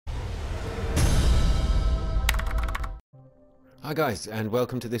Hi guys, and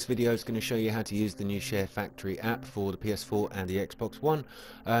welcome to this video. It's going to show you how to use the new Sharefactory app for the PS4 and the Xbox One.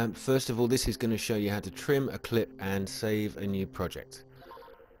 First of all, this is going to show you how to trim a clip and save a new project.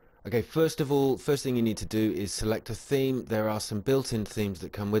 Okay, first of all, first thing you need to do is select a theme. There are some built-in themes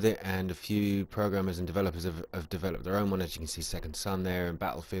that come with it, and a few programmers and developers have developed their own one. As you can see, Second Son there and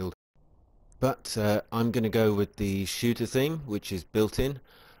Battlefield. But I'm going to go with the shooter theme, which is built in.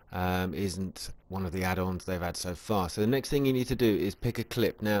 Isn't one of the add-ons they've had so far. So the next thing you need to do is pick a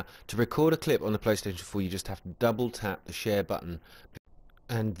clip. Now, to record a clip on the PlayStation 4, you just have to double tap the share button,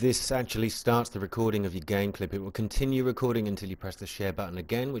 and this actually starts the recording of your game clip. It will continue recording until you press the share button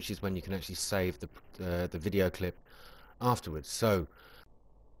again, which is when you can actually save the video clip afterwards. So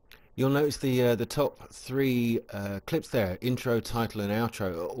you'll notice the top three clips there, intro, title and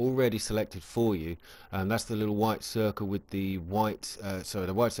outro, are already selected for you. That's the little white circle with the the white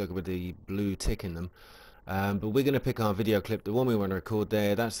circle with the blue tick in them. But we're going to pick our video clip, the one we want to record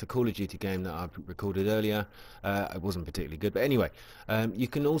there. That's the Call of Duty game that I recorded earlier. It wasn't particularly good, but anyway, you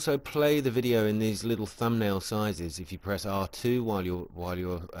can play the video in these little thumbnail sizes if you press R2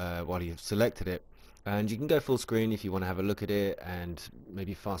 while you've selected it. And you can go full screen if you want to have a look at it and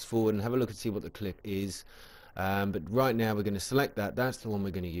maybe fast forward and have a look and see what the clip is. But right now we're going to select that. That's the one we're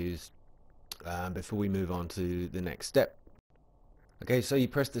going to use before we move on to the next step. Okay, so you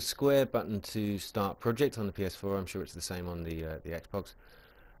press the square button to start project on the PS4. I'm sure it's the same on the Xbox.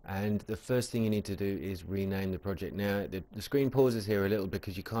 And the first thing you need to do is rename the project. Now the screen pauses here a little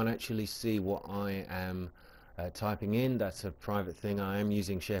because you can't actually see what I am typing in. That's a private thing. I am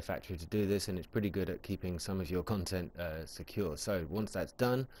using Sharefactory to do this, and it's pretty good at keeping some of your content secure. So once that's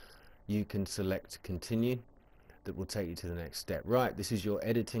done, you can select continue. That will take you to the next step. Right, this is your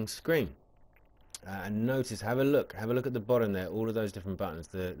editing screen. And notice, have a look at the bottom there, all of those different buttons.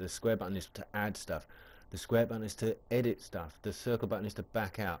 The square button is to add stuff, the square button is to edit stuff, the circle button is to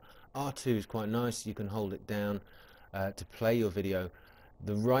back out. R2 is quite nice, you can hold it down to play your video.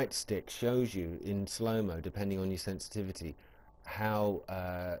 The right stick shows you in slow-mo, depending on your sensitivity, how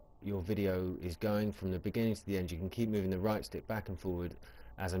your video is going from the beginning to the end. You can keep moving the right stick back and forward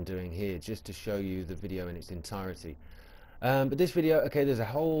as I'm doing here, just to show you the video in its entirety. But this video, okay, there's a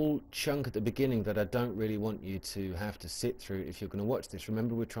whole chunk at the beginning that I don't really want you to have to sit through if you're going to watch this.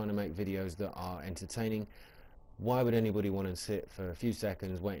 Remember, we're trying to make videos that are entertaining. Why would anybody want to sit for a few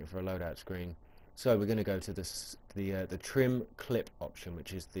seconds waiting for a loadout screen? So we're going to go to the trim clip option,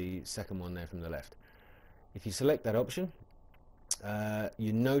 which is the second one there from the left. If you select that option,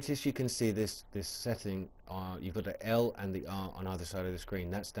 you notice you can see this setting. You've got the L and the R on either side of the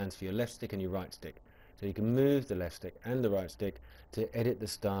screen. That stands for your left stick and your right stick. So you can move the left stick and the right stick to edit the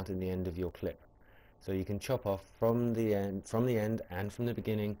start and the end of your clip. So you can chop off from the end and from the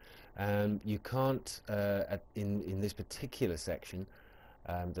beginning. You can't in this particular section,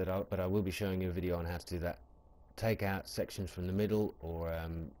 but I will be showing you a video on how to do that. Take out sections from the middle or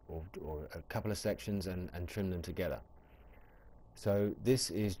a couple of sections and trim them together. So this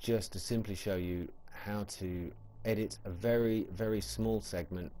is just to simply show you how to edit a very small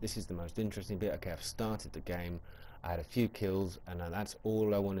segment. This is the most interesting bit. Okay, I've started the game, I had a few kills, and that's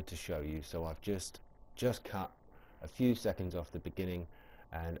all I wanted to show you. So I've just cut a few seconds off the beginning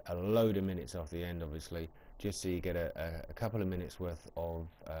and a load of minutes off the end, obviously, just so you get a couple of minutes worth of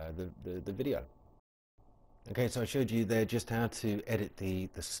the video. Okay, so I showed you there just how to edit the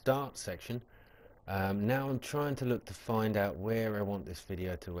start section. Now I'm trying to look to find out where I want this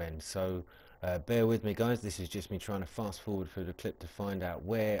video to end. So bear with me, guys. This is just me trying to fast forward through the clip to find out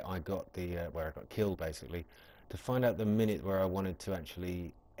where I got where I got killed, basically, to find out the minute where I wanted to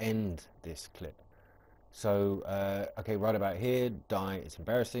actually end this clip. So okay, right about here, die. It's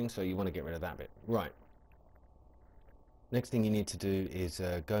embarrassing, so you want to get rid of that bit. Right. Next thing you need to do is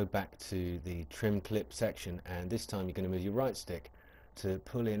go back to the trim clip section, and this time you're going to move your right stick to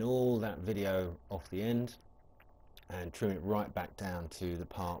pull in all that video off the end and trim it right back down to the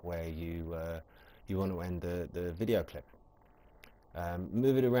part where you want to end the video clip.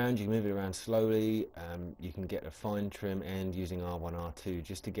 Move it around. You can move it around slowly. You can get a fine trim end using R1, R2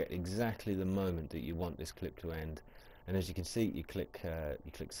 just to get exactly the moment that you want this clip to end. And as you can see, you click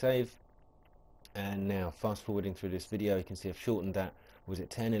save. And now fast forwarding through this video, you can see I've shortened that, was it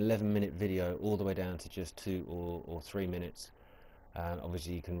 10-11 minute video all the way down to just 2 or 3 minutes.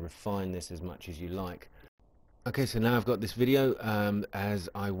 Obviously you can refine this as much as you like. Okay, so now I've got this video as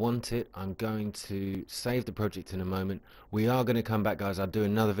I want it. I'm going to save the project in a moment. We are going to come back, guys. I'll do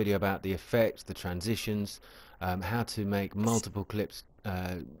another video about the effects, the transitions, how to make multiple clips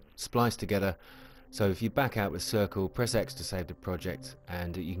splice together. So if you back out with circle, press X to save the project,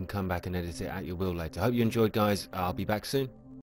 and you can come back and edit it at your will later. I hope you enjoyed, guys. I'll be back soon.